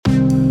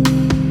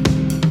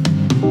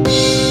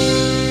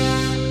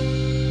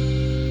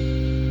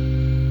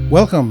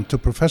Welcome to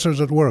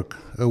Professors at Work,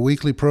 a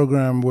weekly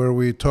program where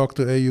we talk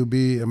to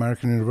AUB,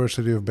 American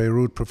University of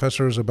Beirut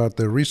professors about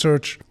their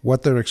research,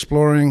 what they're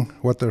exploring,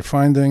 what they're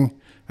finding,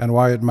 and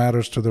why it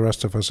matters to the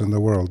rest of us in the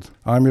world.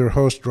 I'm your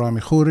host,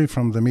 Rami Khouri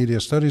from the Media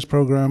Studies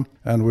program,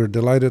 and we're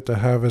delighted to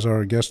have as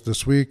our guest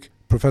this week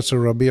Professor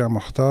Rabia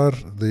Mukhtar,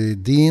 the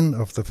Dean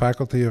of the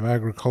Faculty of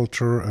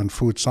Agriculture and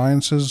Food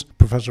Sciences.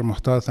 Professor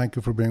Mukhtar, thank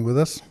you for being with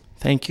us.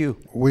 Thank you.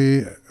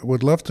 We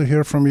would love to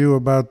hear from you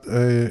about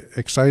an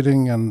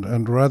exciting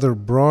and rather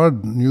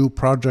broad new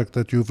project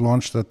that you've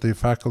launched at the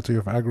Faculty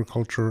of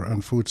Agriculture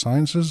and Food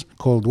Sciences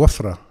called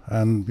WAFRA.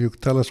 And you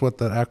tell us what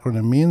that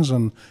acronym means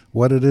and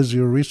what it is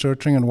you're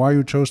researching and why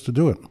you chose to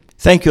do it.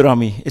 Thank you,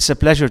 Rami. It's a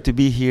pleasure to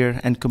be here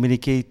and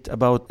communicate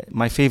about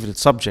my favorite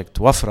subject,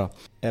 WAFRA.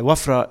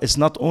 WAFRA is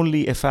not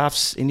only a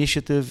FAFSA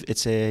initiative,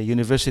 it's a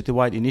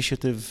university-wide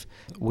initiative.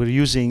 We're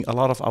using a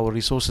lot of our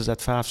resources at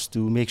FAFSA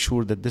to make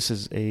sure that this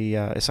is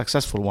a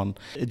successful one.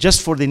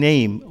 Just for the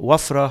name,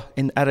 WAFRA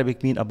in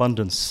Arabic means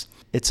abundance.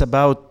 It's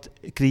about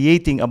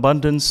creating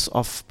abundance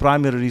of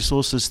primary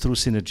resources through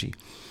synergy.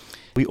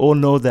 We all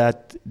know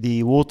that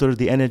the water,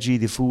 the energy,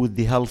 the food,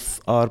 the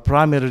health are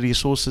primary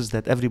resources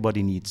that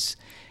everybody needs.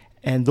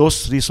 And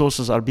those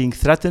resources are being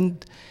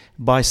threatened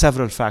by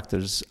several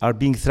factors, are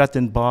being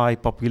threatened by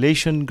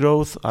population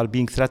growth, are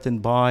being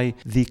threatened by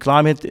the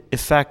climate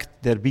effect,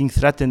 they're being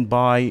threatened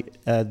by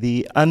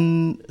the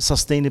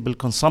unsustainable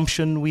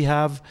consumption we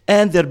have,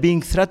 and they're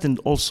being threatened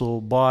also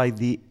by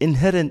the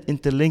inherent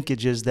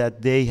interlinkages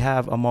that they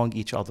have among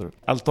each other.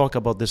 I'll talk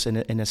about this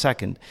in a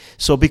second.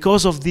 So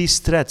because of these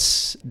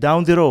threats,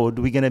 down the road,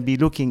 we're going to be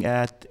looking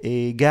at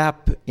a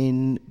gap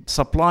in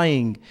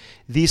supplying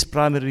these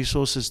primary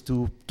resources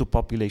to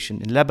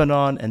population. In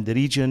Lebanon and the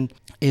region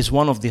is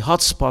one of the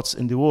hotspots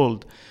in the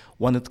world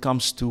when it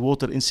comes to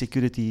water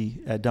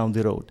insecurity down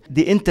the road.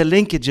 The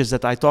interlinkages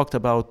that I talked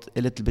about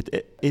a little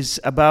bit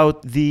is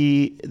about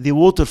the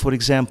water, for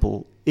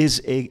example,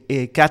 is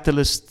a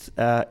catalyst,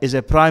 is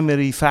a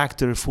primary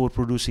factor for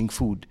producing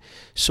food.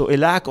 So a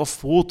lack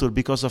of water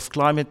because of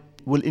climate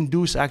will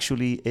induce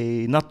actually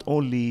not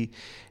only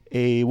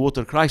a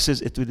water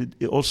crisis, it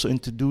will also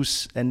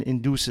induce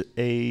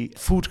a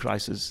food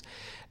crisis.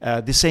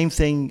 The same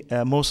thing,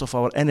 most of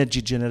our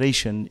energy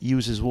generation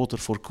uses water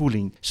for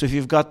cooling. So if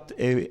you've got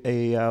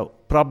a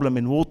problem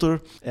in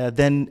water,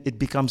 then it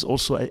becomes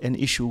also an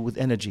issue with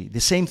energy.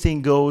 The same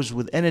thing goes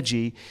with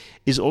energy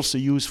is also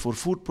used for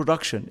food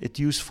production. It's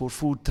used for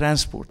food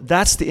transport.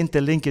 That's the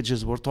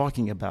interlinkages we're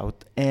talking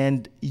about.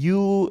 And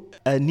you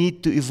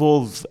need to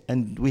evolve.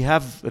 And we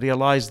have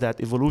realized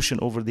that evolution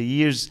over the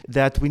years,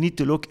 that we need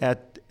to look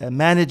at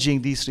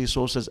managing these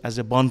resources as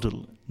a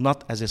bundle,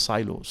 not as a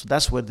silo. So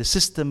that's where the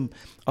system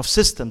of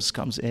systems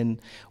comes in,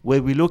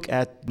 where we look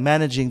at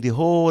managing the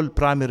whole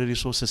primary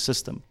resources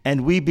system.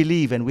 And we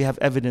believe, and we have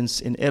evidence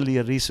in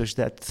earlier research,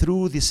 that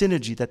through the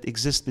synergy that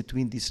exists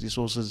between these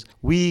resources,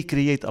 we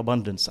create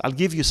abundance. I'll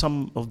give you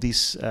some of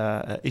these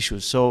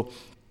issues. So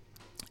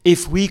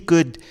if we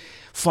could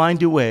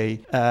find a way,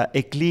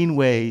 a clean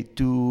way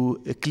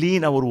to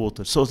clean our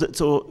water.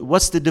 So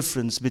what's the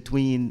difference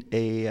between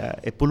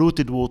a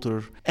polluted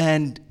water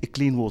and a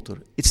clean water?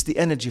 It's the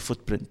energy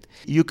footprint.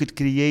 You could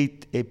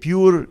create a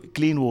pure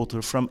clean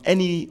water from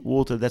any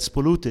water that's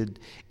polluted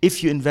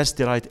if you invest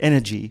the right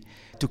energy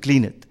to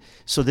clean it.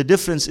 So the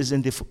difference is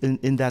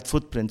in that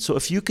footprint. So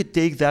if you could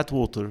take that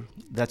water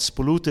that's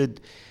polluted,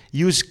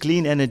 use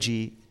clean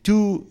energy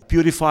to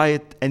purify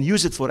it and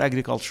use it for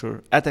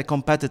agriculture at a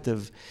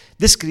competitive,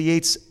 this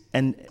creates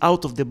an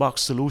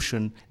out-of-the-box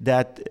solution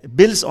that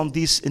builds on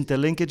these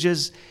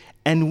interlinkages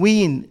and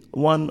wean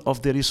one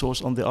of the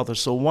resource on the other.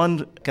 So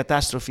one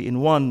catastrophe in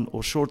one,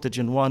 or shortage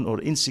in one,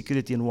 or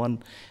insecurity in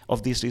one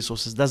of these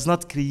resources does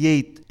not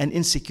create an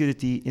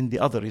insecurity in the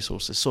other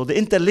resources. So the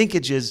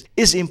interlinkages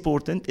is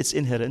important, it's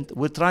inherent.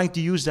 We're trying to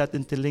use that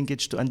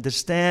interlinkage to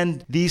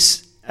understand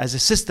these as a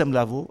system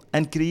level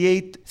and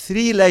create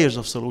 3 layers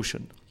of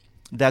solution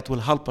that will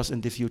help us in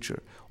the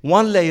future.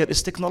 One layer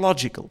is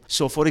technological.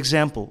 So for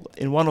example,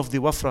 in one of the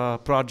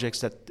WAFRA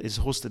projects that is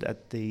hosted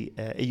at the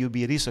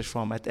AUB Research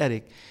Farm at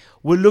ERIC,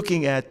 we're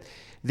looking at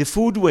the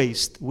food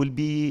waste will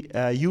be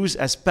used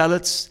as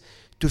pellets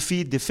to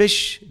feed the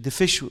fish. The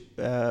fish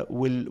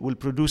will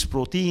produce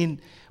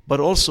protein, but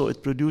also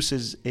it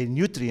produces a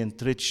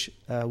nutrient-rich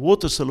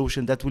water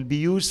solution that will be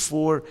used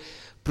for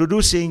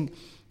producing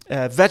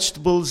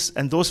vegetables,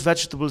 and those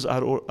vegetables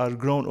are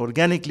grown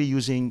organically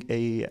using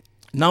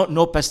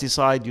no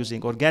pesticide,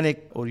 using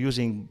organic or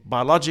using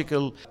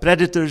biological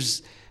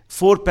predators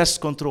for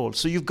pest control.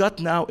 So you've got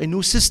now a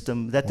new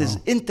system that is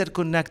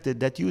interconnected,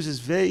 that uses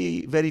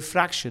very, very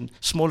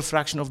small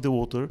fraction of the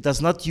water,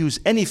 does not use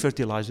any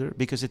fertilizer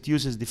because it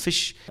uses the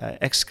fish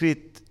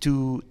excrete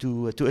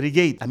to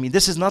irrigate. I mean,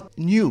 this is not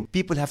new.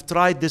 People have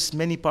tried this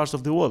many parts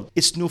of the world.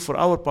 It's new for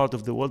our part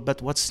of the world,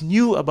 but what's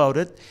new about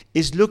it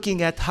is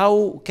looking at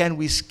how can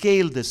we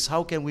scale this?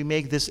 How can we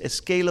make this a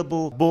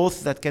scalable,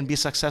 both that can be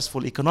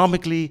successful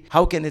economically?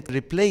 How can it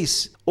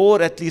replace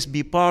or at least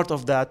be part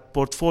of that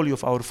portfolio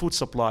of our food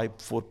supply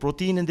for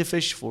protein in the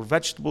fish, for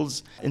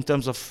vegetables, in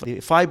terms of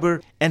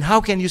fiber? And how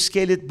can you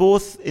scale it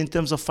both in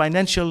terms of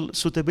financial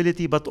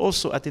suitability, but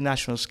also at a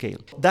national scale?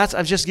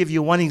 I'll just give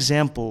you one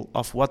example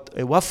of what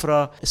a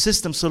WAFRA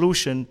system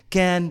solution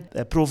can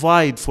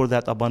provide for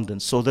that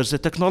abundance. So there's a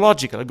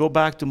technological, I'll go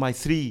back to my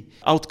 3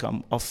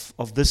 outcome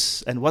of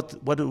this and what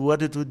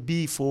it would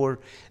be for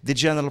the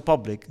general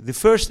public. The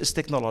first is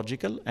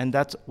technological, and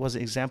that was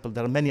an example.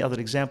 There are many other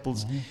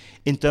examples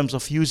in terms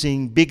of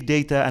using big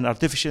data and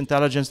artificial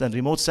intelligence and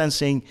remote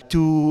sensing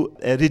to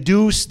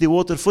reduce the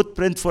water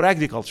footprint for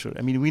agriculture.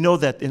 I mean, we know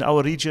that in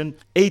our region,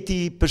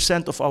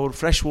 80% of our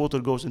fresh water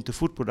goes into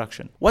food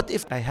production. What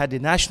if I had a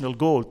national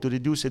goal to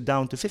reduce it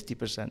down to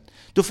 50%,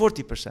 to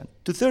 40%,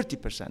 to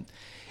 30%?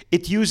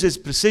 It uses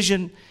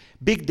precision,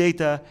 big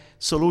data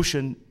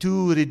solution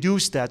to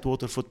reduce that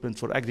water footprint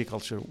for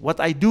agriculture. What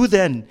I do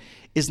then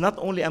is not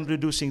only I'm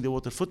reducing the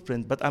water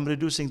footprint, but I'm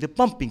reducing the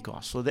pumping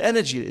cost, so the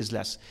energy is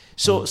less.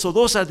 So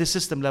those are the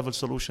system level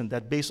solutions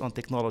that based on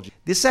technology.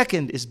 The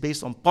second is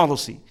based on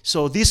policy.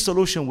 So this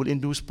solution will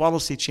induce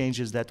policy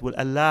changes that will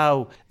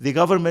allow the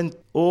government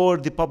or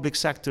the public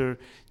sector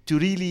to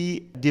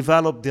really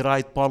develop the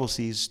right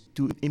policies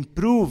to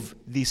improve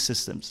these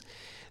systems.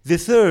 The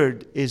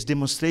third is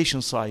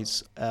demonstration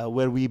sites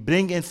where we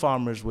bring in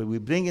farmers, where we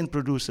bring in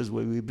producers,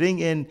 where we bring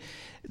in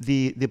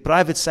the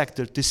private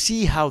sector to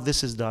see how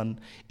this is done,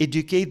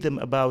 educate them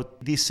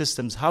about these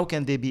systems, how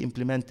can they be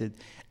implemented,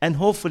 and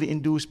hopefully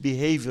induce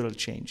behavioral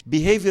change.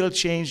 Behavioral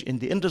change in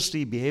the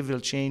industry,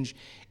 behavioral change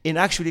in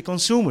actually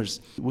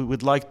consumers. We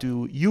would like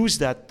to use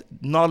that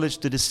knowledge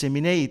to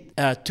disseminate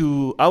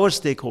to our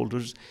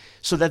stakeholders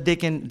so that they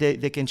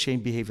can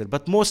change behavior.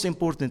 But most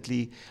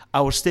importantly,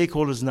 our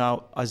stakeholders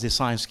now as the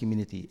science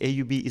community.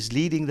 AUB is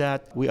leading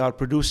that. We are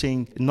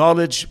producing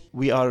knowledge.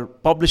 We are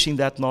publishing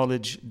that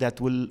knowledge that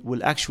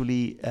will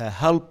actually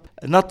help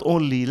not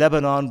only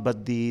Lebanon,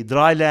 but the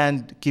dry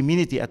land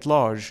community at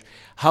large.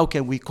 How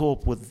can we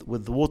cope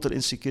with water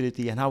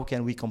insecurity, and how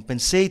can we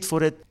compensate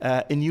for it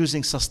in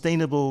using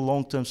sustainable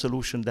long-term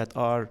solutions that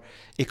are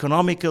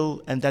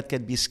economical and that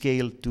can be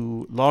scaled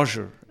to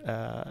larger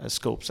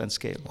scopes and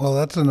scale. Well,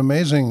 that's an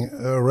amazing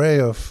array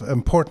of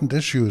important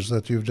issues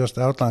that you've just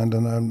outlined,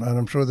 and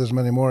I'm sure there's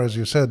many more, as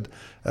you said.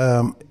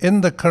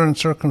 In the current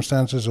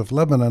circumstances of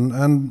Lebanon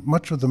and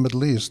much of the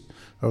Middle East,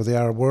 or the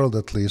Arab world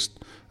at least,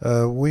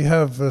 we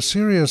have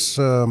serious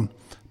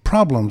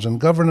problems in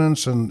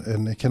governance and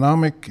in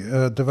economic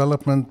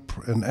development,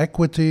 in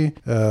equity,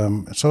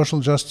 social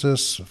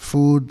justice,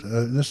 food,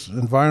 this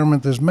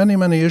environment. There's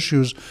many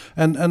issues,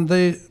 and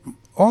they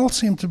all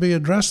seem to be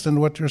addressed in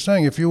what you're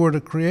saying. If you were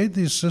to create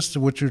these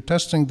systems, which you're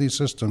testing these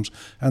systems,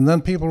 and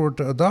then people were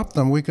to adopt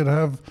them, we could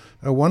have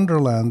a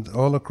wonderland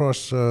all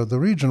across the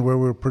region where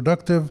we're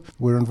productive,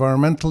 we're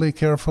environmentally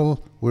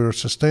careful, we're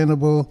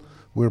sustainable,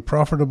 we're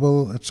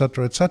profitable, et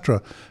cetera, et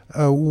cetera.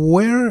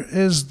 Where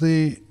is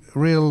the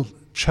real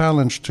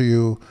challenge to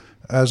you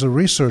as a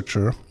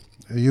researcher,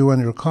 you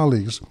and your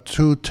colleagues,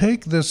 to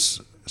take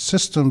this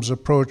systems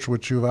approach,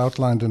 which you've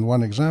outlined in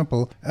one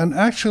example, and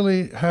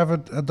actually have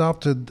it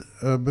adopted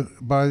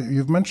by,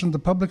 you've mentioned the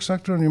public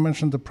sector and you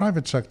mentioned the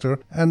private sector,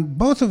 and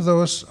both of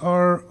those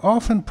are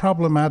often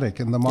problematic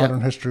in the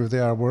modern history of the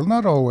Arab world.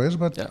 Not always,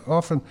 but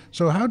often.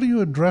 So how do you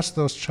address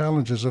those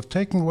challenges of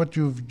taking what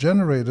you've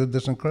generated,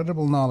 this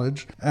incredible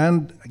knowledge,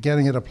 and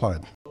getting it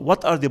applied?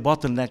 What are the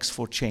bottlenecks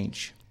for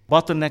change?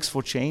 Bottlenecks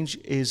for change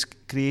is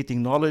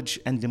creating knowledge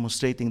and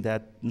demonstrating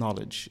that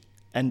knowledge.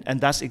 And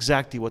that's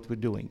exactly what we're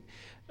doing.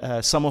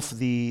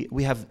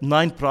 We have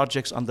 9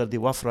 projects under the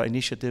WAFRA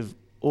initiative,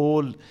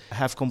 all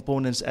have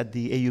components at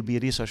the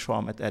AUB Research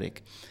Farm at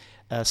ERIC.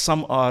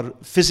 Some are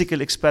physical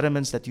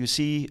experiments that you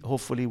see,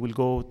 hopefully will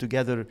go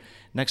together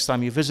next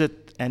time you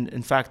visit. And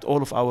in fact,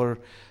 all of our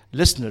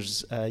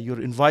listeners,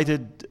 you're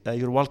invited,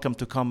 you're welcome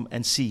to come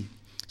and see.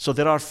 So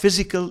there are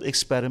physical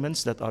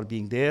experiments that are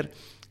being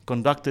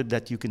conducted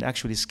that you can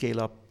actually scale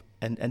up.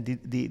 And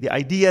the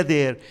idea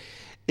there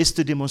is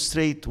to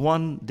demonstrate,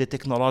 one, the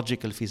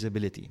technological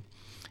feasibility,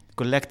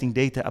 collecting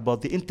data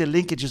about the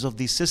interlinkages of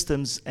these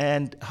systems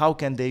and how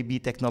can they be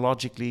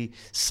technologically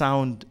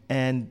sound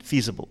and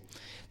feasible.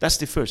 That's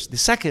the first. The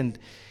second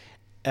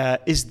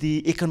is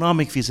the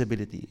economic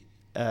feasibility.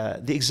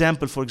 The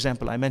example, for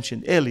example, I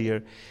mentioned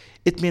earlier,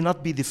 it may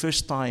not be the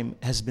first time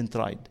has been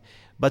tried,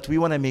 but we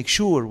want to make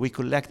sure we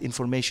collect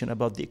information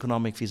about the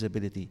economic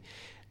feasibility.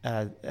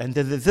 And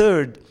then the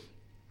third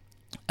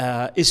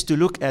is to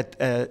look at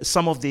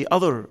some of the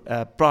other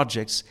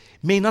projects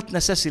may not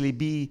necessarily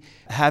be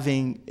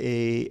having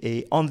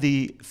on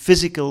the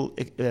physical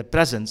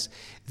presence.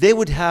 They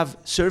would have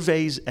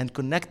surveys and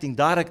connecting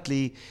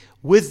directly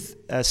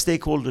with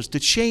stakeholders to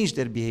change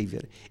their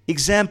behavior.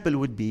 Example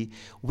would be,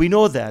 we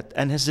know that,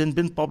 and has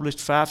been published,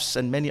 FAFS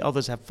and many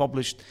others have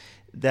published,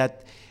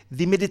 that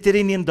the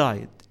Mediterranean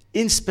diet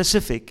in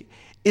specific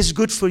is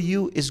good for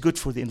you, is good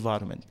for the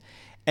environment.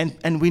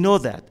 And we know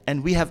that,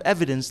 and we have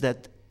evidence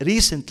that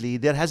recently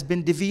there has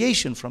been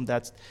deviation from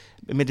that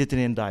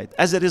Mediterranean diet.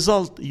 As a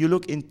result, you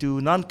look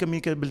into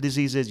non-communicable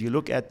diseases, you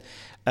look at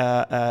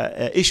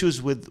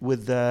issues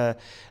with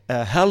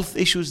health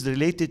issues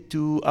related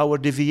to our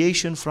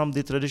deviation from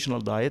the traditional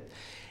diet,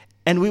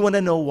 and we want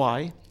to know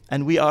why.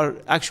 And we are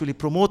actually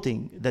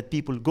promoting that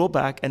people go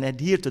back and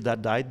adhere to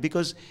that diet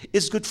because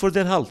it's good for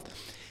their health.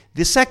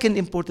 The second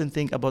important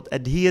thing about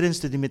adherence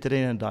to the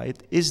Mediterranean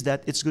diet is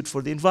that it's good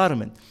for the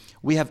environment.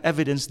 We have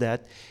evidence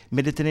that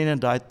Mediterranean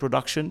diet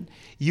production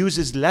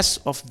uses less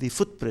of the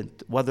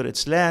footprint, whether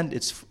it's land,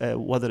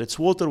 whether it's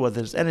water, whether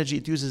it's energy,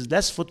 it uses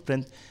less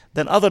footprint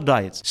than other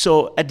diets.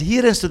 So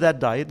adherence to that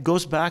diet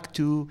goes back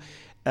to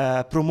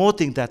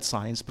promoting that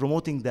science,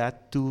 promoting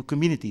that to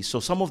communities. So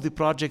some of the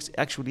projects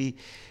actually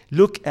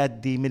look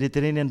at the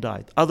Mediterranean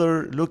diet.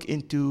 Other look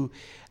into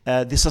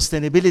the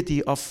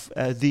sustainability of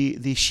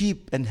the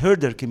sheep and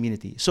herder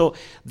community. So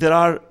there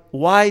are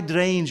wide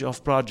range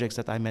of projects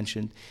that I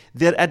mentioned.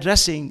 They're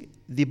addressing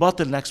the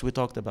bottlenecks we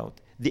talked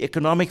about, the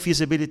economic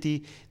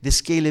feasibility, the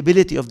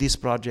scalability of this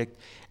project,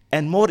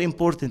 and more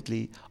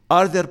importantly,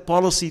 are there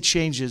policy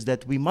changes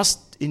that we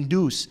must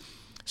induce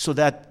so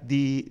that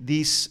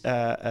these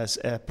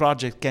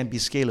projects can be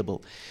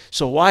scalable.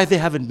 So why they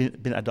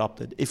haven't been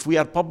adopted? If we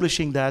are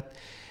publishing that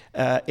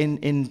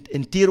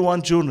in tier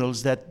 1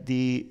 journals that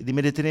the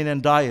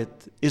Mediterranean diet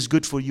is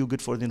good for you,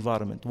 good for the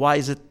environment,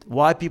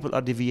 why people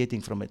are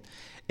deviating from it?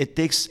 It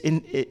takes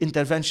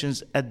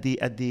interventions at the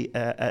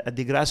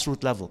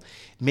grassroots level.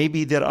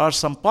 Maybe there are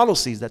some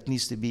policies that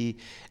needs to be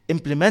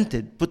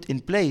implemented, put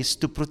in place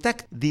to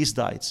protect these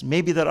diets.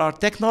 Maybe there are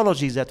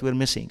technologies that we're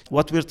missing.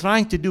 What we're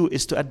trying to do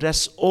is to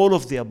address all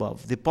of the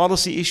above. The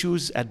policy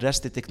issues, address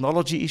the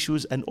technology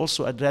issues, and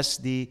also address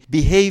the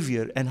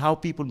behavior and how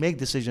people make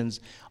decisions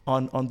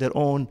on their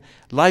own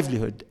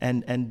livelihood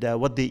and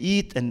what they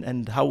eat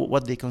and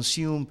what they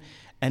consume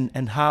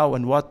and how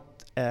and what.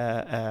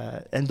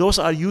 And those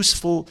are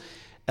useful,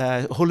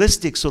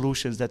 holistic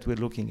solutions that we're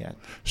looking at.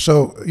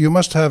 So you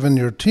must have in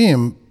your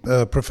team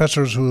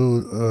professors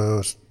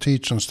who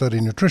teach and study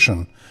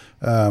nutrition,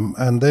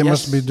 and they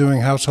must be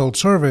doing household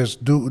surveys.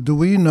 Do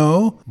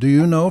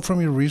you know from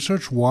your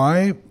research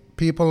why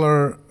people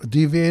are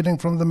deviating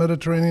from the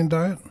Mediterranean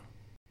diet?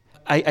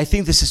 I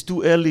think this is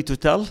too early to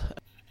tell.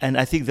 And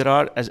I think there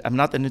are, I'm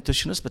not a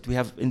nutritionist, but we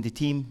have in the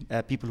team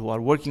people who are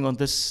working on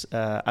this.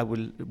 I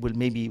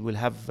will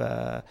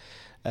have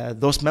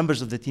those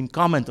members of the team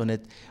comment on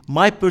it.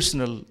 My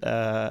personal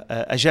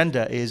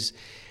agenda is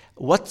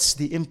what's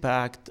the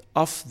impact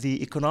of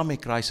the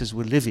economic crisis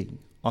we're living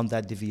on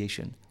that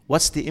deviation?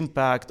 What's the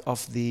impact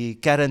of the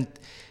current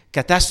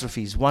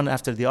catastrophes, one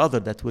after the other,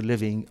 that we're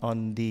living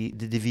on the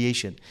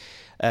deviation?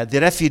 The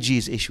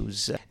refugees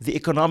issues, the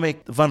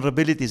economic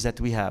vulnerabilities that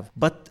we have.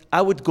 But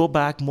I would go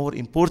back more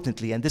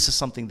importantly, and this is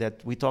something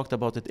that we talked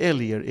about it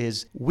earlier,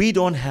 is we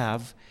don't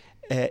have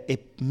a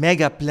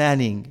mega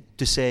planning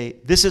to say,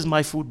 this is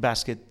my food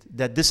basket,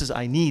 that this is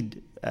I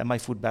need my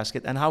food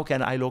basket, and how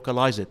can I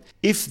localize it?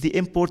 If the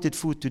imported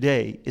food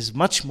today is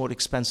much more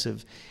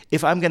expensive,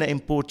 if I'm going to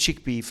import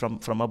chickpea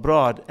from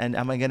abroad and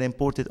I'm going to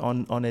import it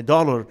on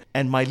 $1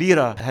 and my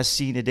lira has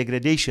seen a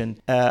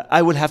degradation,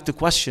 I will have to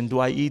question, do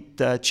I eat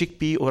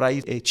chickpea or I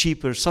eat a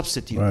cheaper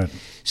substitute? Right.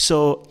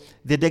 So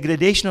the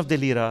degradation of the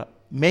lira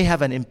may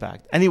have an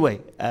impact. Anyway,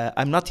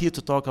 I'm not here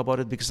to talk about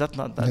it because that's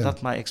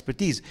not my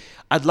expertise.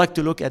 I'd like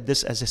to look at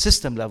this as a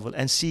system level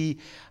and see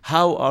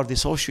how are the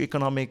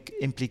socioeconomic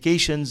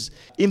implications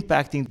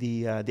impacting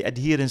the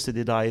adherence to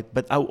the diet,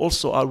 but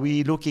also are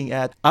we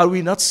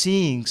not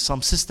seeing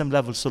some system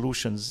level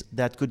solutions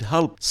that could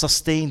help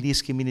sustain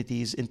these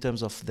communities in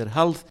terms of their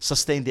health,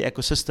 sustain the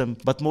ecosystem,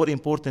 but more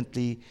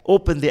importantly,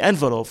 open the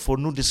envelope for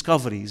new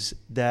discoveries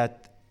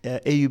that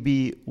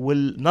AUB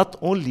will not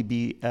only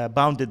be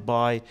bounded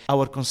by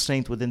our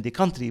constraint within the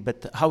country,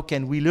 but how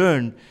can we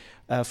learn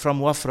from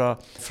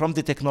WAFRA, from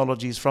the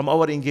technologies, from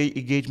our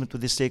engagement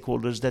with the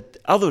stakeholders that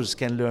others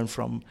can learn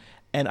from.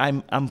 And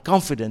I'm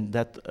confident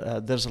that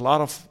there's a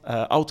lot of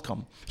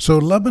outcome. So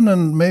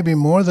Lebanon, maybe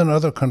more than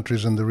other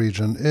countries in the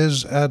region,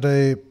 is at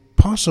a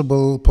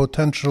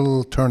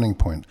potential turning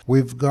point.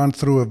 We've gone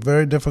through a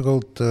very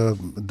difficult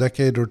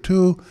decade or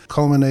two,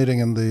 culminating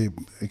in the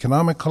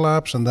economic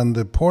collapse and then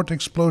the port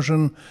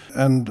explosion.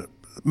 And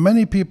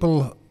many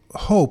people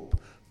hope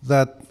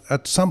that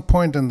at some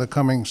point in the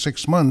coming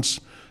 6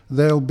 months,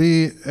 there'll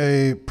be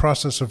a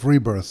process of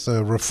rebirth,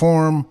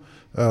 reform,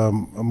 a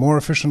more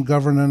efficient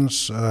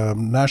governance,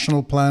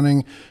 national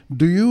planning.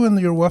 Do you in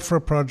your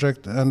WAFRA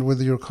project and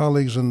with your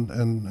colleagues in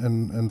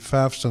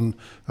FAFSA and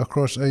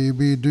across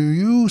AUB, do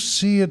you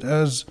see it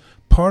as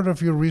part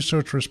of your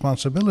research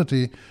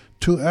responsibility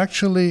to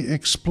actually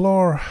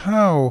explore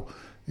how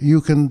you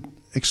can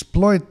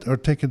exploit or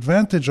take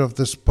advantage of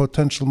this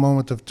potential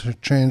moment of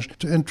change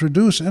to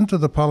introduce into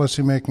the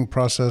policymaking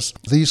process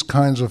these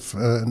kinds of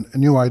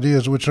new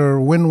ideas, which are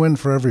win-win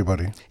for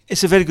everybody?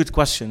 It's a very good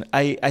question.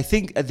 I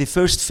think at the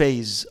first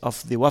phase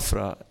of the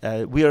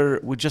WAFRA,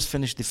 we just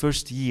finished the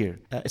first year.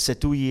 It's a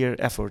 2-year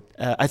effort.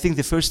 I think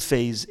the first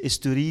phase is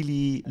to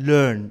really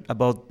learn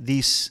about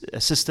these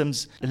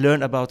systems,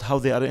 learn about how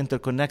they are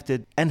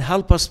interconnected, and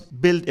help us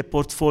build a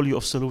portfolio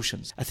of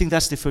solutions. I think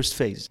that's the first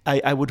phase.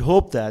 I would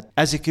hope that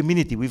as a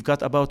community, we've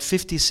got about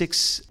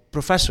 56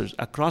 professors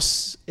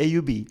across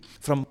AUB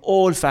from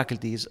all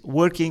faculties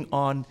working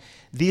on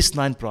these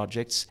 9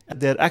 projects.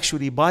 They're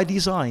actually by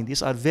design,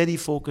 these are very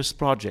focused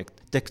projects,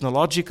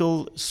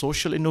 technological,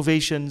 social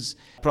innovations,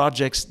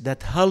 projects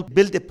that help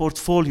build a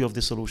portfolio of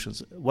the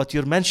solutions. What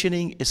you're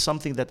mentioning is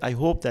something that I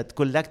hope that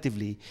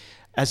collectively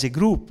as a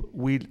group,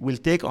 we'll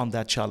take on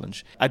that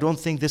challenge. I don't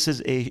think this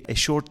is a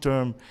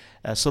short-term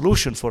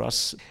solution for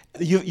us.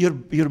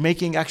 You're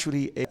making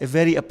actually a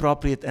very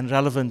appropriate and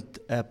relevant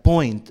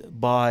point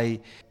by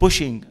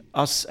pushing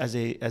us as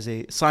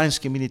a science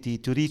community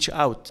to reach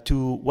out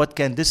to what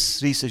can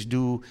this research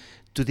do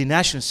to the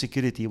national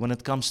security when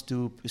it comes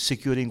to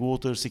securing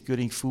water,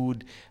 securing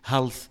food,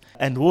 health,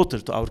 and water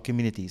to our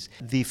communities.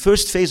 The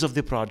first phase of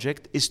the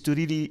project is to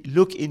really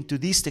look into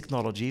these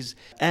technologies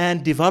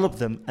and develop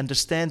them,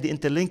 understand the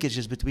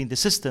interlinkages between the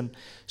system,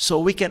 so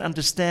we can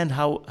understand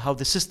how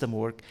the system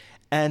works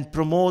and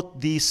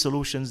promote these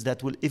solutions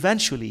that will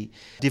eventually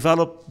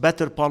develop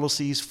better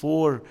policies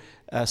for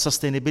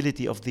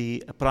sustainability of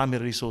the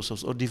primary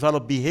resources, or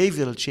develop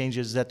behavioral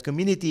changes that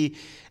community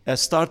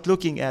start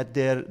looking at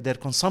their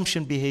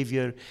consumption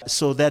behavior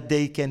so that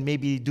they can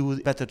maybe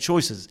do better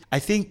choices. I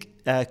think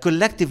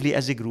collectively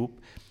as a group,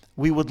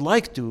 we would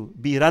like to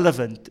be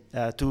relevant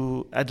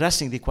to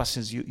addressing the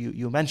questions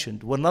you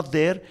mentioned. We're not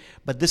there,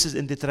 but this is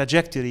in the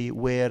trajectory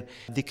where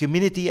the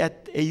community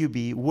at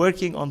AUB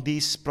working on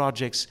these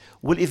projects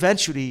will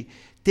eventually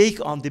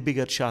take on the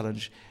bigger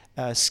challenge,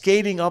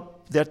 scaling up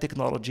their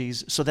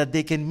technologies so that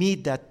they can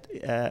meet that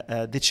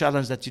the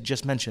challenge that you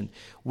just mentioned.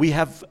 We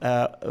have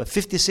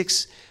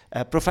 56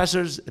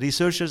 professors,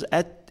 researchers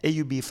at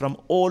AUB from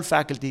all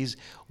faculties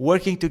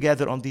working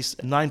together on these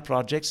 9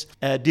 projects,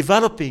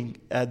 developing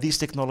these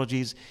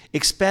technologies,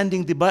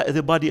 expanding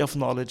the body of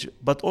knowledge,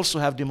 but also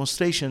have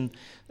demonstration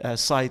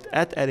site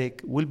at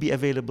ERIC will be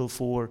available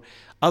for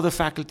other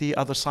faculty,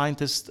 other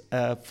scientists,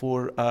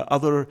 for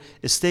other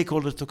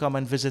stakeholders to come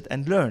and visit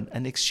and learn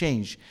and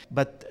exchange.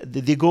 But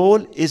the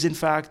goal is, in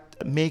fact,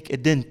 make a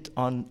dent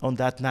on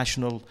that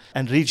national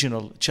and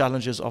regional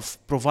challenges of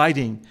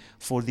providing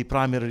for the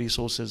primary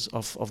resources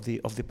of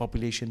the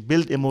population,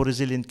 build a more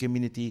resilient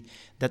community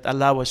that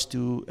allow us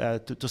to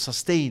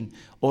sustain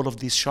all of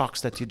these shocks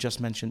that you just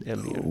mentioned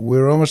earlier.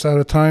 We're almost out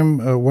of time.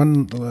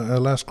 One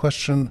last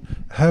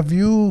question. Have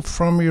you,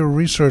 from your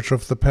research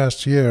of the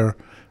past year,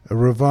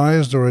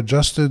 revised or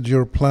adjusted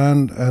your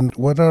plan, and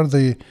what are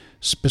the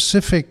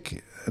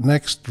specific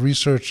next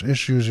research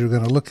issues you're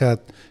going to look at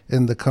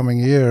in the coming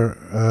year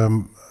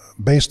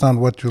based on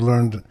what you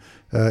learned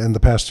in the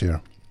past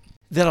year?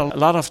 There are a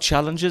lot of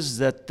challenges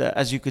that,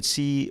 as you could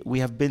see, we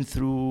have been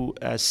through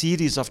a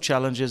series of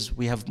challenges.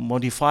 We have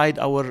modified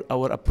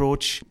our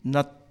approach,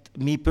 not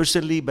me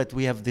personally, but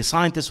we have the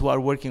scientists who are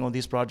working on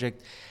this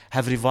project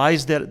have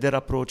revised their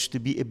approach to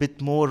be a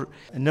bit more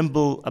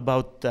nimble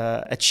about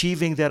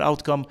achieving their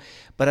outcome.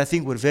 But I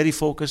think we're very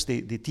focused,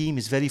 the team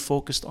is very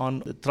focused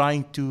on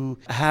trying to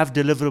have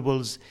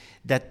deliverables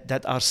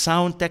that are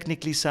sound,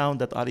 technically sound,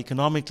 that are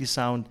economically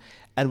sound,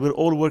 and we're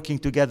all working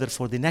together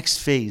for the next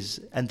phase.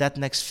 And that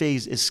next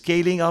phase is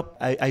scaling up.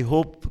 I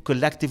hope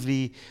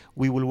collectively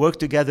we will work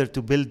together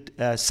to build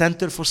a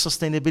center for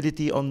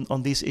sustainability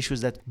on these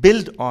issues that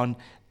build on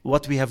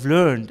what we have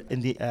learned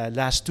in the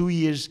last 2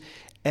 years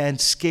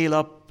and scale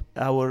up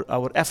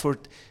our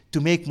effort to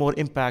make more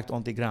impact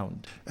on the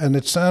ground. And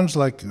it sounds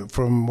like,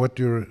 from what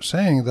you're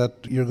saying, that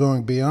you're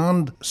going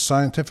beyond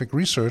scientific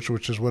research,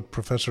 which is what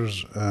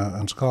professors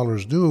and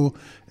scholars do,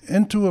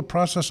 into a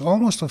process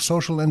almost of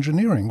social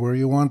engineering, where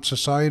you want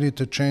society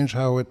to change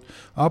how it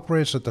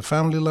operates at the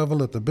family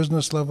level, at the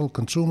business level,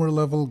 consumer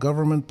level,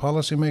 government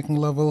policymaking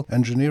level,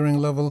 engineering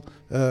level.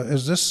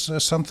 Is this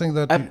something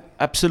that...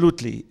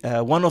 Absolutely.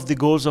 One of the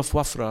goals of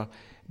WAFRA,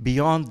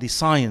 beyond the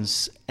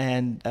science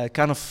and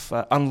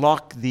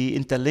unlock the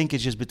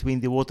interlinkages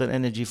between the water,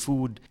 energy,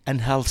 food, and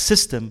health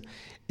system,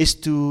 is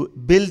to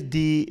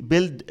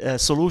build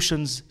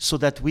solutions so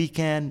that we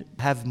can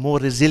have more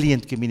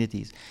resilient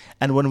communities.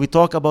 And when we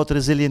talk about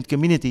resilient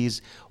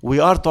communities, we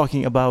are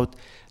talking about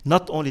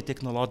not only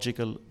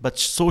technological, but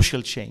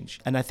social change.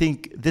 And I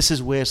think this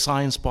is where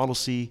science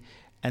policy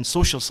and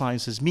social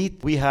sciences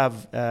meet. We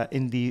have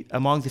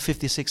among the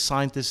 56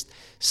 scientists,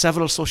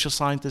 several social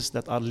scientists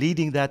that are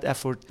leading that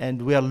effort,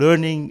 and we are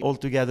learning all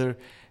together.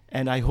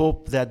 And I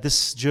hope that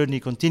this journey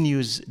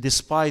continues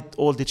despite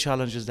all the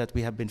challenges that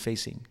we have been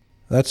facing.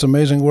 That's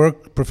amazing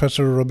work.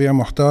 Professor Rabia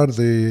Mukhtar,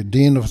 the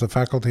Dean of the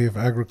Faculty of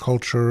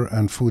Agriculture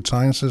and Food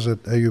Sciences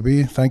at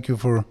AUB, thank you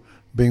for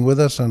being with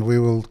us, and we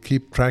will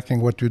keep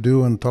tracking what you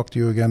do and talk to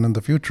you again in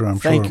the future, I'm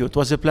sure. Thank you. It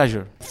was a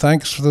pleasure.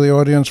 Thanks to the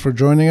audience for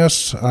joining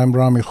us. I'm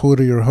Rami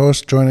Khouri, your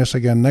host. Join us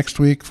again next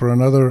week for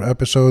another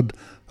episode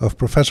of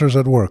Professors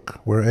at Work,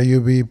 where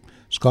AUB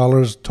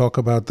scholars talk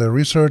about their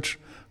research,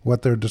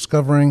 what they're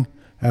discovering,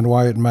 and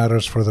why it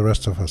matters for the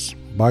rest of us.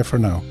 Bye for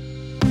now.